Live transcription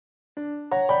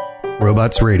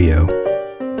Robots Radio.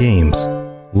 Games,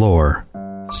 lore,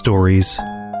 stories,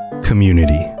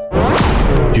 community.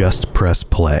 Just press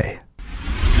play.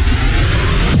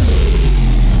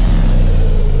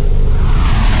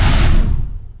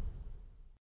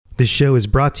 This show is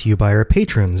brought to you by our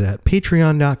patrons at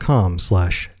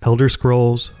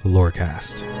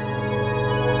patreon.com/ElderScrollsLorecast.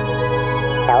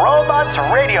 Robots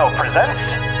Radio presents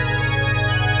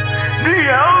The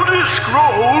Elder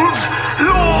Scrolls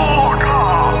Lorecast.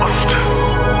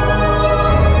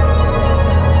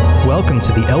 Welcome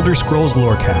to the Elder Scrolls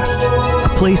Lorecast, a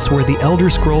place where the Elder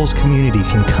Scrolls community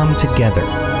can come together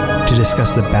to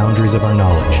discuss the boundaries of our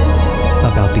knowledge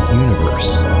about the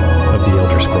universe of the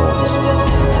Elder Scrolls.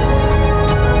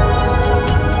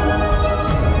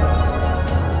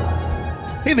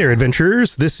 Hey there,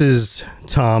 adventurers. This is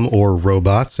Tom, or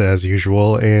Robots, as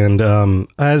usual. And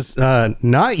as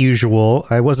not usual,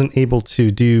 I wasn't able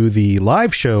to do the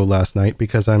live show last night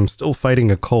because I'm still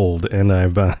fighting a cold, and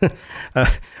I've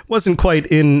wasn't quite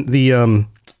in the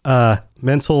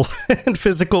mental and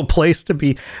physical place to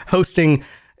be hosting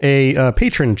a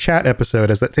patron chat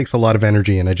episode, as that takes a lot of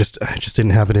energy, and I just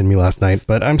didn't have it in me last night.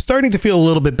 But I'm starting to feel a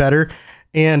little bit better,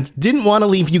 and didn't want to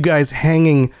leave you guys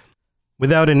hanging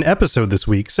without an episode this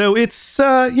week. So it's,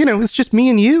 it's just me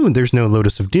and you. There's no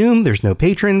Lotus of Doom. There's no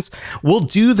patrons. We'll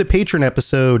do the patron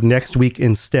episode next week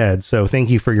instead. So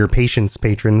thank you for your patience,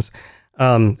 patrons.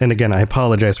 And again, I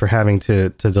apologize for having to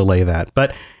delay that,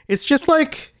 but it's just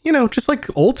like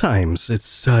old times.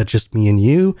 It's just me and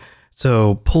you.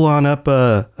 So pull on up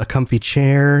a comfy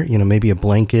chair, maybe a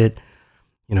blanket,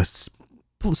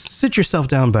 sit yourself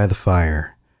down by the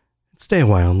fire, stay a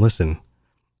while and listen.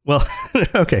 Well,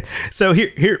 okay. So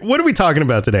here, what are we talking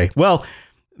about today? Well,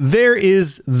 there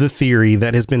is the theory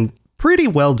that has been pretty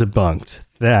well debunked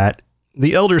that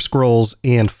the Elder Scrolls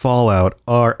and Fallout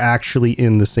are actually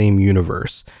in the same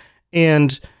universe.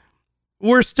 And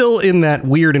we're still in that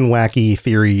weird and wacky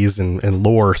theories and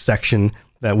lore section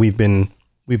that we've been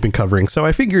covering. So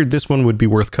I figured this one would be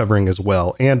worth covering as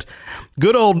well. And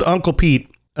good old Uncle Pete,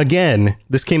 again,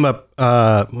 this came up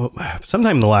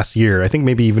sometime in the last year. I think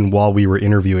maybe even while we were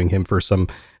interviewing him for some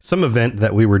event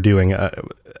that we were doing.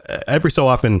 Every so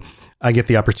often, I get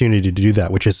the opportunity to do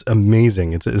that, which is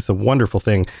amazing. It's a wonderful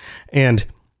thing, and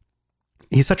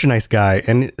he's such a nice guy.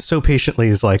 And so patiently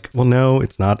is like, well, no,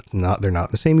 it's not. They're not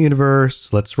in the same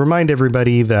universe. Let's remind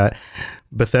everybody that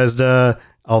Bethesda,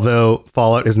 although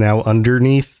Fallout is now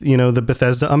underneath, the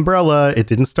Bethesda umbrella, it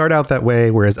didn't start out that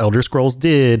way, whereas Elder Scrolls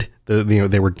did.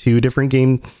 They were two different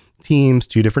game teams,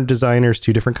 two different designers,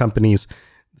 two different companies.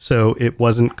 So it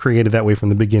wasn't created that way from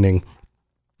the beginning.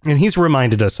 And he's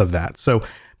reminded us of that. So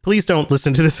please don't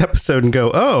listen to this episode and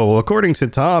go, oh, well, according to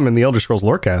Tom and the Elder Scrolls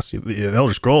Lorecast, the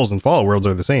Elder Scrolls and Fallout worlds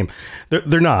are the same.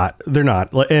 They're not.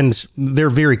 And they're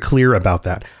very clear about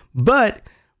that. But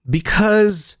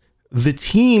because the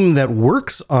team that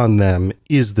works on them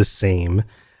is the same,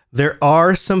 there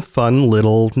are some fun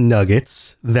little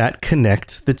nuggets that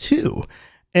connect the two.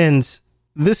 And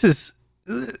this is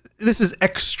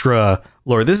extra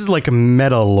lore. This is like a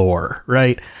meta lore,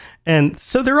 right? And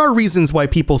so there are reasons why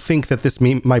people think that this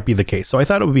might be the case. So I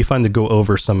thought it would be fun to go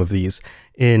over some of these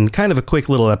in kind of a quick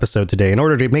little episode today in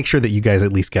order to make sure that you guys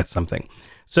at least get something.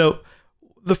 So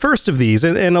the first of these,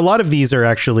 and a lot of these are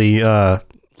actually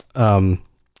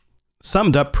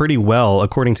summed up pretty well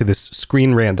according to this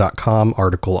ScreenRant.com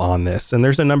article on this. And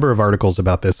there's a number of articles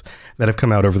about this that have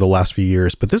come out over the last few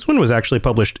years, but this one was actually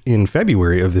published in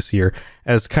February of this year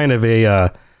as kind of a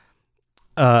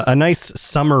nice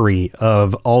summary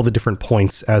of all the different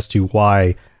points as to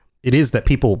why it is that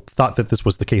people thought that this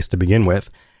was the case to begin with.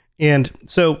 And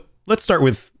so let's start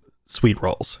with sweet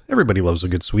rolls. Everybody loves a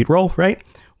good sweet roll, right?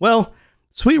 Well,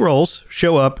 sweet rolls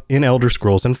show up in Elder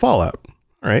Scrolls and Fallout.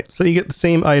 All right, so you get the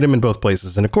same item in both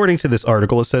places. And according to this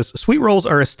article, it says sweet rolls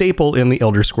are a staple in the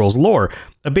Elder Scrolls lore,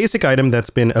 a basic item that's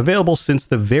been available since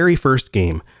the very first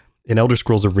game in Elder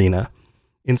Scrolls Arena.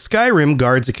 In Skyrim,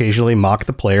 guards occasionally mock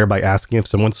the player by asking if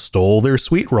someone stole their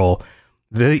sweet roll.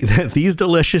 These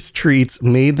delicious treats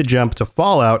made the jump to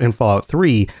Fallout and Fallout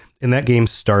 3 in that game's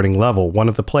starting level. One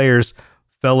of the player's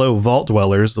fellow Vault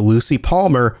Dwellers, Lucy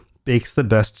Palmer, bakes the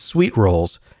best sweet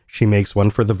rolls. She makes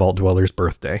one for the Vault Dweller's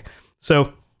birthday.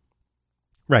 So,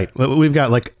 right, we've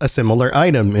got like a similar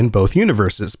item in both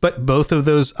universes, but both of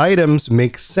those items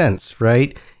make sense,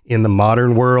 right? In the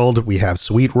modern world, we have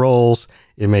sweet rolls.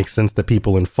 It makes sense that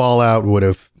people in Fallout would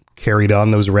have carried on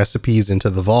those recipes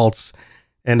into the vaults.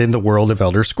 And in the world of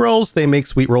Elder Scrolls, they make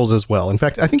sweet rolls as well. In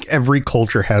fact, I think every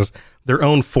culture has their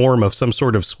own form of some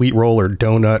sort of sweet roll or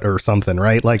donut or something,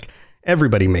 right? Like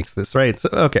everybody makes this, right? So,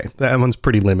 okay, that one's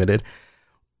pretty limited.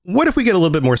 what if we get a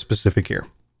little bit more specific here?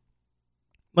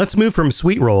 Let's move from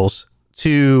sweet rolls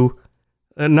to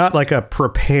not like a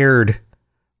prepared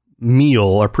meal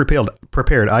or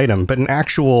prepared item, but an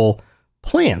actual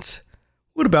plant.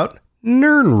 What about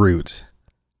Nirnroot?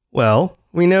 Well,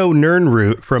 we know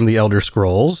Nirnroot from the Elder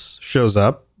Scrolls shows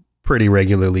up pretty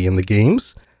regularly in the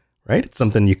games, right? It's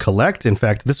something you collect. In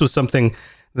fact, this was something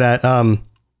that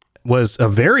was a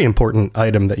very important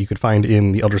item that you could find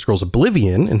in the Elder Scrolls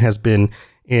Oblivion and has been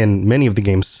in many of the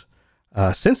games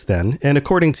since then. And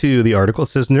according to the article, it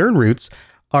says Nirnroots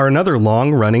are another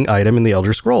long-running item in the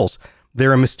Elder Scrolls.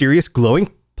 They're a mysterious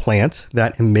glowing plant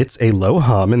that emits a low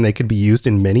hum, and they could be used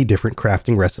in many different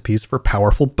crafting recipes for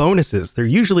powerful bonuses. They're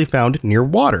usually found near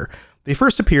water. They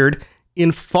first appeared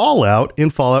in Fallout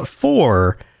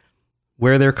 4,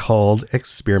 where they're called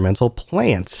experimental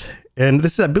plants. And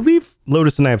this is, I believe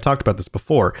Lotus and I have talked about this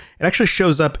before. It actually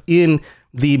shows up in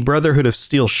the Brotherhood of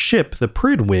Steel ship, the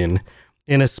Pridwin,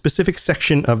 in a specific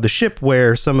section of the ship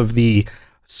where some of the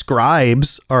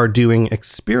scribes are doing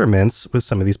experiments with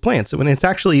some of these plants. And it's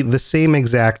actually the same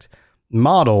exact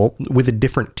model with a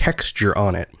different texture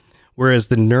on it. Whereas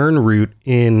the Nirnroot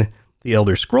in the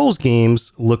Elder Scrolls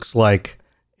games looks like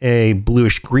a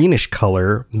bluish greenish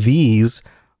color. These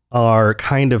are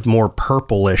kind of more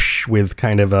purplish with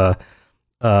kind of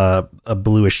a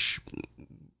bluish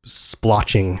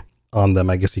splotching on them,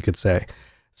 I guess you could say.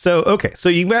 So, okay, so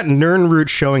you've got Nirnroot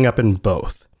showing up in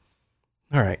both.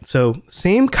 All right, so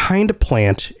same kind of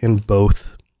plant in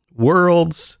both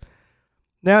worlds.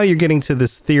 Now you're getting to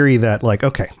this theory that, like,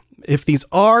 okay, if these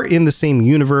are in the same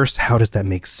universe, how does that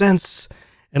make sense?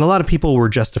 And a lot of people were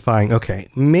justifying, okay,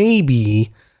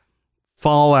 maybe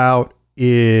Fallout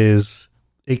is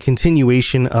a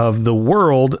continuation of the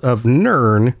world of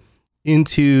Nirn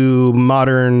into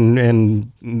modern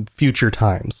and future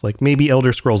times. Like maybe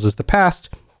Elder Scrolls is the past,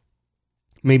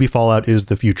 maybe Fallout is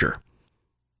the future.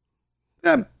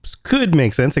 That could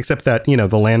make sense, except that, you know,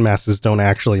 the landmasses don't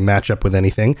actually match up with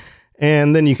anything.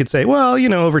 And then you could say, well, you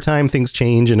know, over time things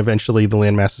change and eventually the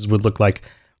landmasses would look like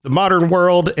the modern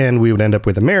world and we would end up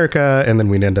with America, and then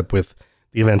we'd end up with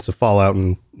the events of Fallout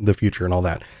in the future and all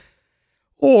that.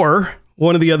 Or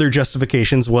one of the other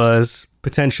justifications was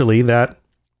potentially that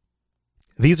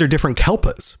these are different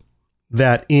Kelpas.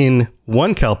 That in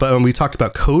one Kelpa, and we talked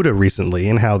about Coda recently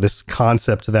and how this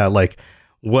concept that, like,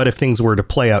 what if things were to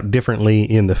play out differently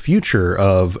in the future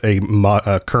of a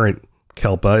current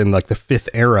Kelpa in like the 5th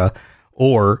era,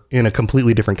 or in a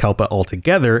completely different Kelpa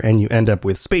altogether, and you end up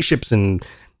with spaceships and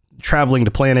traveling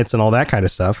to planets and all that kind of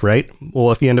stuff, right?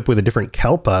 Well, if you end up with a different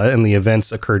Kelpa and the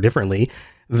events occur differently,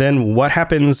 then what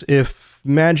happens if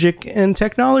magic and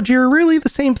technology are really the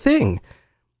same thing?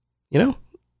 You know,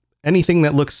 anything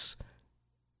that looks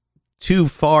too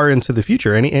far into the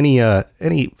future,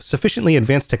 any sufficiently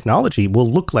advanced technology will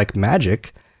look like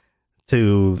magic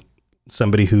to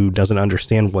somebody who doesn't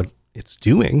understand what it's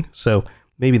doing. So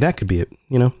maybe that could be it.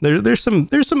 You know, there's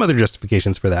some other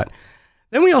justifications for that.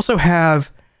 Then we also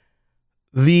have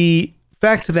the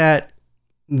fact that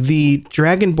the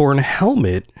Dragonborn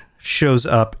helmet shows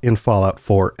up in Fallout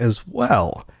 4 as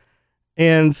well.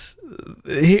 And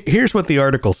here's what the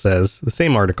article says, the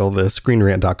same article, the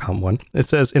ScreenRant.com one. It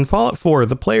says, in Fallout 4,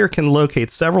 the player can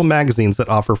locate several magazines that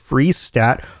offer free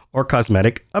stat or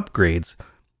cosmetic upgrades.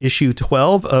 Issue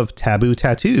 12 of Taboo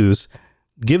Tattoos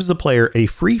gives the player a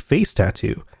free face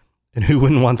tattoo. And who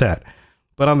wouldn't want that?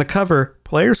 But on the cover,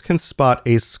 players can spot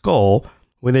a skull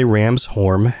with a ram's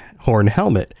horn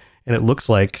helmet. And it looks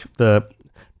like the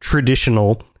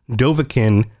traditional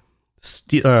Dovahkiin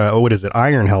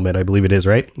iron helmet, I believe it is,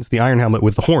 right? It's the iron helmet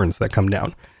with the horns that come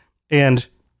down. And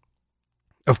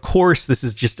of course, this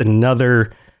is just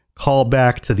another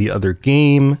callback to the other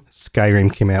game.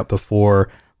 Skyrim came out before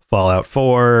Fallout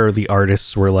 4. The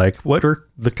artists were like, what are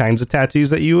the kinds of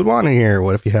tattoos that you would want in here?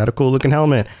 What if you had a cool looking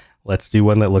helmet? Let's do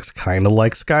one that looks kind of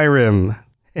like Skyrim.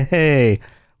 Hey,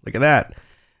 look at that.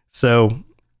 So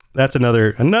that's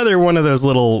another one of those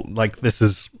little, like, this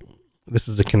is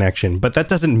a connection, but that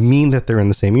doesn't mean that they're in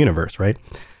the same universe, right?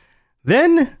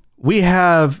 Then we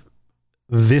have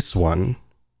this one.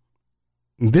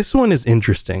 This one is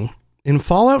interesting. In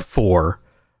Fallout 4,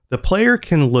 the player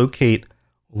can locate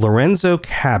Lorenzo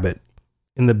Cabot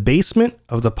in the basement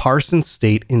of the Parsons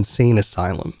State Insane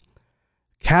Asylum.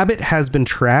 Cabot has been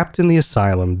trapped in the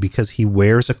asylum because he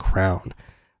wears a crown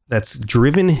that's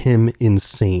driven him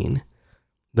insane.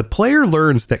 The player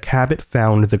learns that Cabot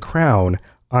found the crown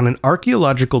on an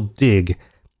archaeological dig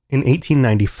in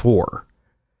 1894,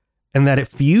 and that it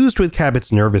fused with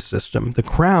Cabot's nervous system. The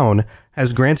crown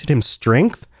has granted him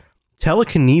strength,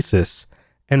 telekinesis,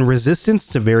 and resistance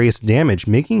to various damage,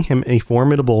 making him a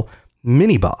formidable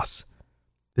mini-boss.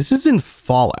 This is in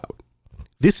Fallout.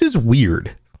 This is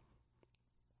weird.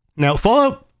 Now,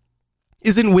 Fallout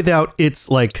isn't without its,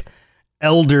 like,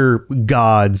 elder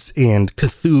gods and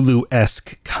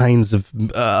Cthulhu-esque kinds of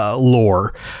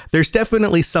lore. There's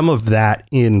definitely some of that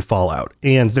in Fallout,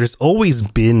 and there's always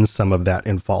been some of that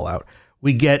in Fallout.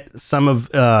 We get some of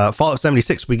Fallout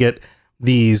 76, we get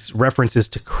these references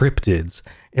to cryptids.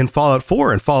 In Fallout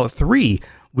 4 and Fallout 3,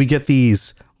 we get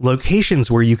these locations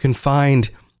where you can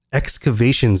find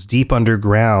excavations deep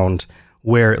underground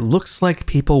where it looks like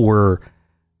people were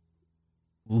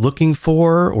looking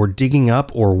for or digging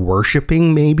up or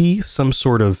worshiping maybe some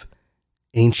sort of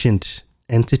ancient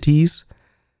entities.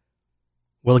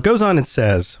 Well, it goes on and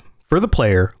says, for the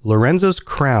player, Lorenzo's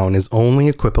crown is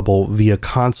only equipable via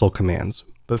console commands,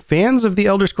 but fans of the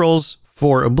Elder Scrolls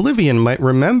IV Oblivion might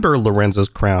remember Lorenzo's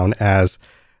crown as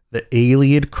the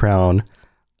Ayleid Crown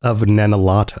of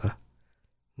Nenalata.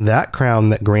 That crown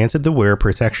that granted the wearer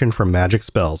protection from magic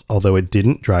spells, although it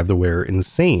didn't drive the wearer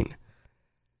insane.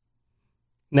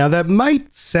 Now, that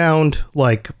might sound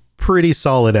like pretty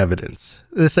solid evidence.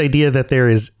 This idea that there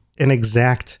is an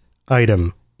exact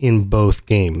item in both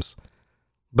games.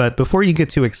 But before you get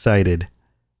too excited,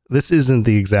 this isn't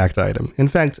the exact item. In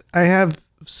fact, I have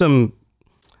some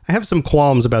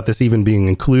qualms about this even being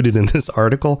included in this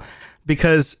article,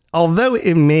 because although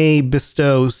it may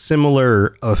bestow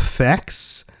similar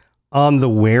effects on the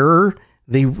wearer,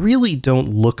 they really don't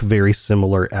look very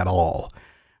similar at all.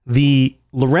 The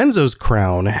Lorenzo's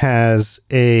crown has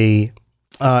it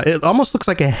almost looks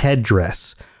like a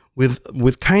headdress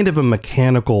with kind of a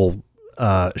mechanical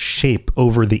shape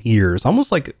over the ears,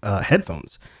 almost like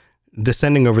headphones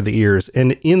descending over the ears.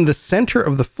 And in the center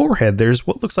of the forehead, there's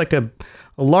what looks like a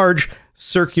large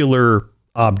circular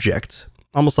object,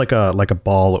 almost like a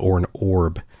ball or an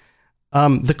orb.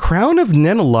 The crown of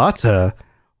Nenalata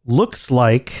looks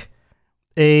like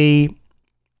a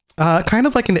kind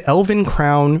of like an elven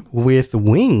crown with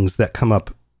wings that come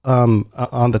up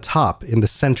on the top in the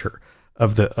center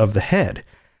of the head.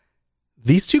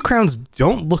 These two crowns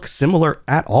don't look similar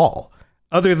at all,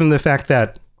 other than the fact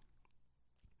that,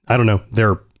 I don't know,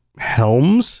 they're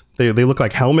helms. They look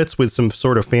like helmets with some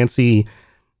sort of fancy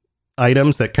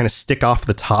items that kind of stick off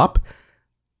the top.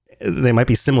 They might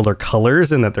be similar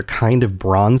colors in that they're kind of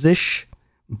bronzish.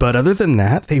 But other than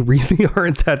that, they really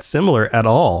aren't that similar at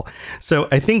all. So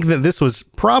I think that this was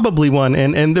probably one.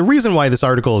 And the reason why this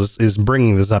article is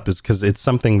bringing this up is because it's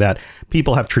something that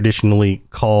people have traditionally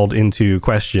called into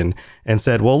question and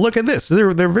said, well, look at this.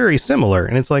 They're very similar.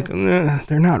 And it's like,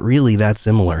 they're not really that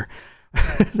similar.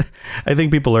 I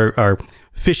think people are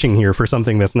fishing here for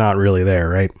something that's not really there,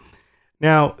 right?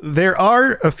 Now, there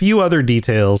are a few other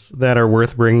details that are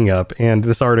worth bringing up. And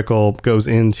this article goes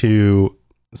into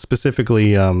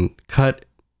specifically cut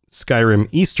Skyrim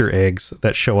Easter eggs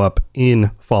that show up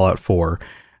in Fallout 4.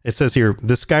 It says here,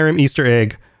 this Skyrim Easter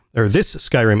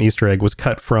egg was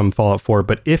cut from Fallout 4,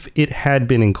 but if it had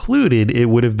been included, it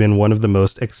would have been one of the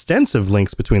most extensive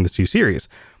links between the two series.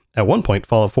 At one point,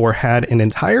 Fallout 4 had an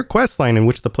entire quest line in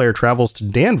which the player travels to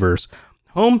Danvers,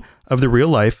 home of the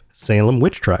real-life Salem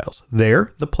witch trials.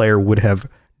 There, the player would have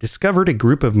discovered a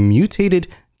group of mutated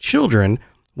children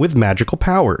with magical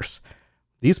powers.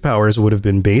 These powers would have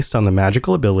been based on the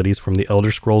magical abilities from the Elder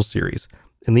Scrolls series.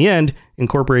 In the end,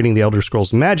 incorporating the Elder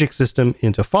Scrolls magic system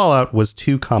into Fallout was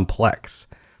too complex.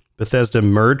 Bethesda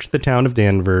merged the town of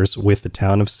Danvers with the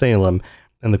town of Salem,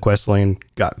 and the questline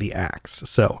got the axe.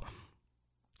 So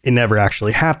it never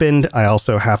actually happened. I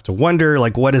also have to wonder,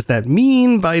 like, what does that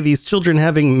mean by these children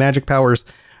having magic powers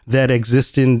that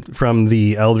existed from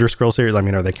the Elder Scrolls series? I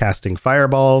mean, are they casting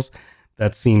fireballs?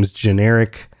 That seems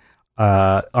generic.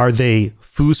 Are they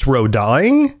Fus Ro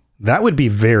dying? That would be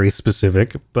very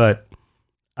specific, but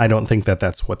I don't think that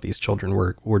that's what these children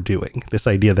were doing. This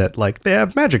idea that, like, they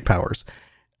have magic powers,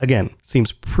 again,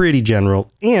 seems pretty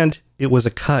general, and it was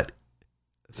a cut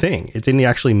thing. It didn't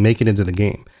actually make it into the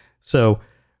game. So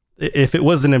if it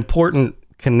was an important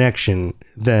connection,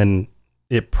 then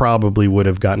it probably would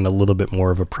have gotten a little bit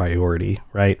more of a priority,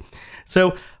 right?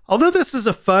 So although this is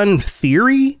a fun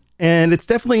theory, and it's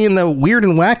definitely in the weird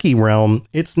and wacky realm,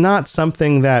 it's not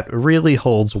something that really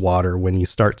holds water when you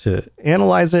start to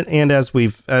analyze it. And as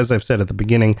I've said at the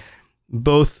beginning,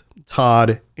 both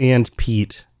Todd and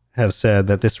Pete have said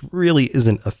that this really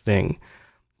isn't a thing.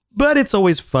 But it's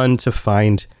always fun to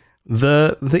find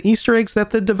the Easter eggs that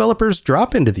the developers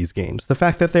drop into these games. The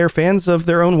fact that they're fans of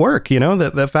their own work, you know,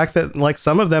 the fact that, like,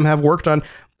 some of them have worked on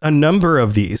a number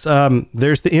of these.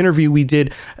 There's the interview we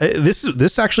did.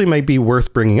 This actually might be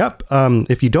worth bringing up.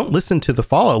 If you don't listen to the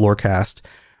Fallout Lorecast,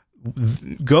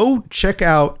 go check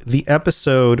out the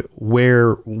episode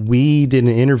where we did an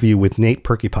interview with Nate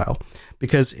Perkypile,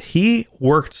 because he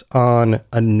worked on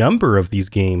a number of these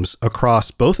games across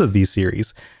both of these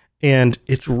series. And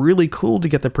it's really cool to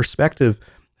get the perspective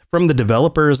from the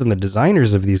developers and the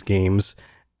designers of these games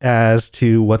as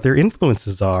to what their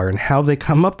influences are and how they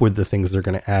come up with the things they're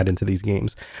going to add into these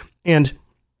games. And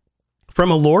from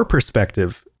a lore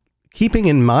perspective, keeping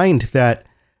in mind that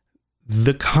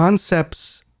the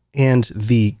concepts and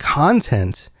the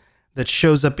content that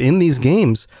shows up in these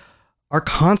games are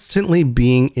constantly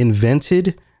being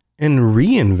invented and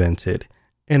reinvented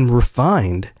and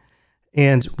refined.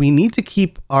 And we need to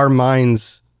keep our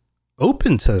minds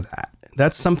open to that.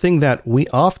 That's something that we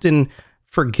often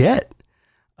forget.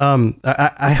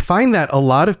 I find that a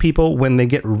lot of people, when they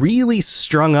get really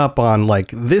strung up on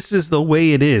like, this is the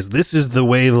way it is, this is the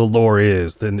way the lore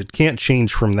is, then it can't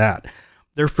change from that.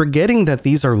 They're forgetting that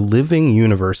these are living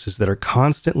universes that are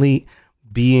constantly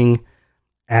being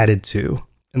added to,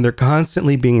 and they're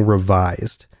constantly being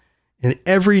revised. And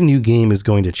every new game is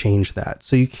going to change that.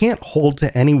 So you can't hold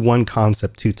to any one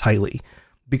concept too tightly,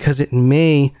 because it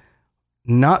may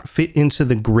not fit into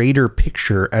the greater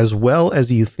picture as well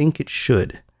as you think it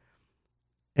should.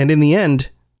 And in the end,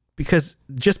 because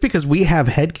we have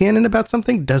headcanon about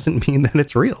something doesn't mean that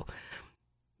it's real.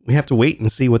 We have to wait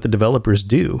and see what the developers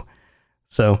do.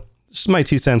 So just my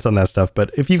 2 cents on that stuff.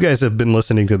 But if you guys have been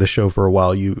listening to the show for a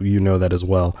while, you know that as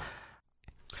well.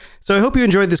 So I hope you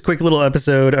enjoyed this quick little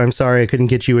episode. I'm sorry I couldn't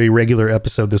get you a regular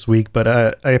episode this week, but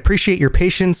I appreciate your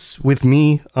patience with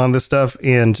me on this stuff,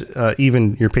 and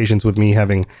even your patience with me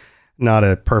having not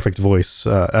a perfect voice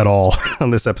at all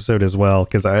on this episode as well,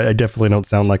 because I definitely don't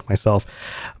sound like myself.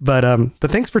 But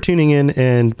thanks for tuning in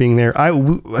and being there.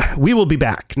 We will be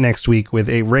back next week with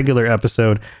a regular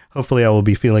episode. Hopefully I will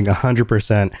be feeling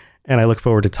 100%, and I look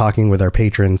forward to talking with our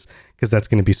patrons, because that's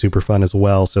going to be super fun as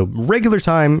well. So regular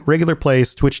time, regular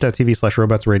place,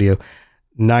 twitch.tv/robotsradio,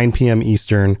 9 p.m.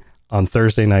 Eastern on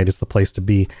Thursday night is the place to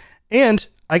be. And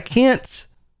I can't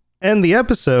end the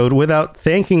episode without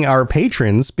thanking our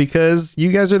patrons, because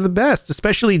you guys are the best,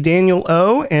 especially Daniel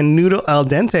O and Noodle Al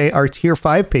Dente, our tier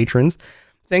 5 patrons.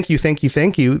 Thank you, thank you,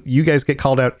 thank you. You guys get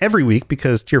called out every week,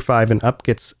 because tier 5 and up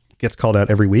gets called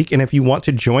out every week. And if you want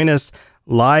to join us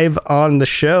live on the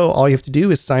show, all you have to do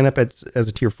is sign up as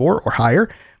a tier 4 or higher.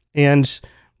 And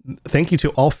thank you to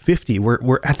all 50.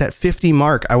 We're at that 50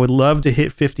 mark. I would love to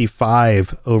hit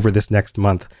 55 over this next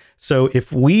month. So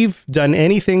if we've done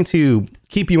anything to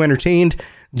keep you entertained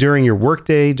during your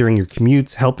workday, during your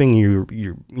commutes, helping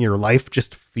your life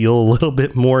just feel a little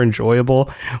bit more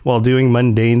enjoyable while doing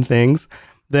mundane things,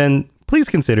 then please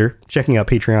consider checking out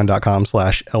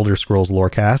patreon.com/Elder Scrolls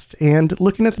Lorecast and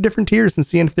looking at the different tiers and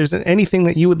seeing if there's anything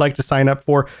that you would like to sign up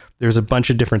for. There's a bunch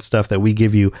of different stuff that we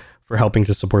give you for helping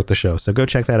to support the show. So go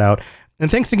check that out. And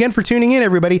thanks again for tuning in,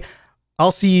 everybody.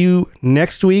 I'll see you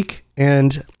next week,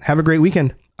 and have a great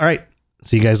weekend. All right.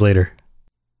 See you guys later.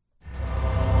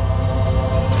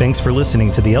 Thanks for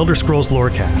listening to the Elder Scrolls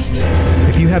Lorecast.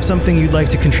 If you have something you'd like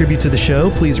to contribute to the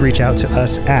show, please reach out to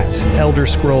us at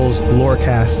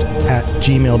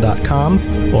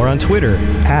elderscrollslorecast@gmail.com or on Twitter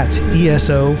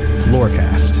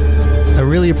 @ESO_Lorecast. I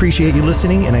really appreciate you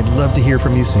listening, and I'd love to hear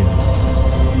from you soon.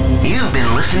 You've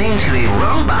been listening to a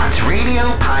Robots Radio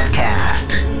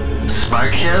podcast.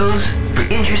 Smart shows for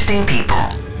interesting people.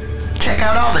 Check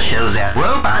out all the shows at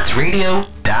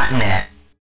robotsradio.net.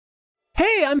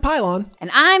 Hey, I'm Pylon. And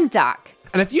I'm Doc.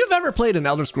 And if you've ever played an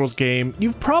Elder Scrolls game,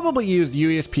 you've probably used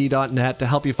UESP.net to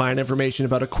help you find information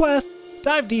about a quest,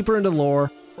 dive deeper into lore,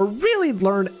 or really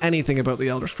learn anything about the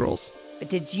Elder Scrolls. But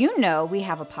did you know we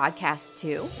have a podcast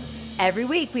too? Every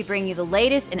week we bring you the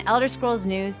latest in Elder Scrolls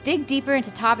news, dig deeper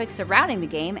into topics surrounding the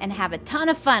game, and have a ton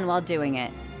of fun while doing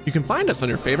it. You can find us on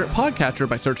your favorite podcatcher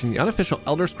by searching the unofficial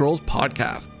Elder Scrolls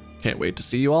podcast. Can't wait to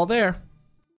see you all there.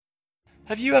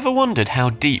 Have you ever wondered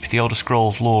how deep the Elder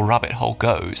Scrolls lore rabbit hole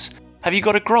goes? Have you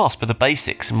got a grasp of the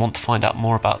basics and want to find out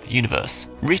more about the universe?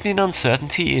 Written in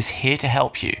Uncertainty is here to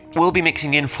help you. We'll be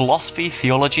mixing in philosophy,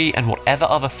 theology, and whatever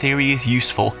other theory is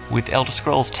useful with Elder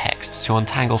Scrolls texts to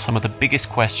untangle some of the biggest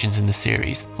questions in the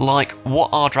series, like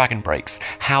what are dragon breaks,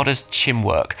 how does Chim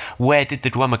work, where did the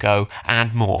Dwemer go,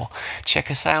 and more. Check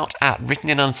us out at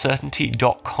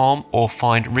writteninuncertainty.com or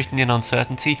find Written in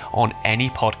Uncertainty on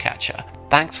any podcatcher.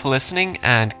 Thanks for listening,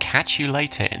 and catch you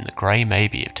later in the Grey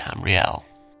Maybe of Tamriel.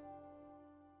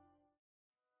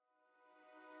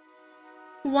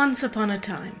 Once upon a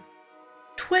time,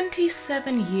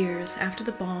 27 years after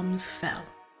the bombs fell,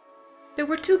 there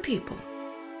were two people,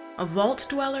 a vault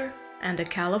dweller and a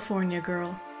California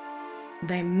girl.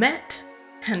 They met,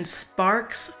 and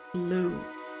sparks flew.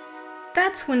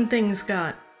 That's when things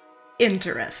got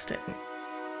interesting.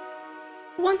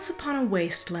 Once Upon a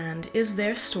Wasteland is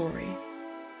their story.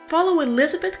 Follow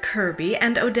Elizabeth Kirby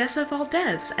and Odessa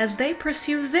Valdez as they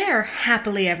pursue their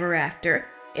happily ever after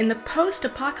in the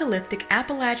post-apocalyptic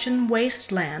Appalachian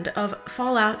wasteland of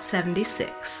Fallout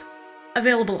 76.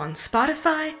 Available on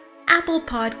Spotify, Apple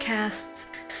Podcasts,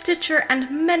 Stitcher,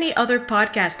 and many other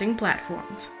podcasting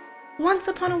platforms. Once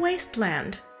Upon a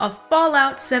Wasteland, a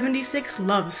Fallout 76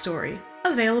 love story,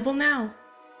 available now.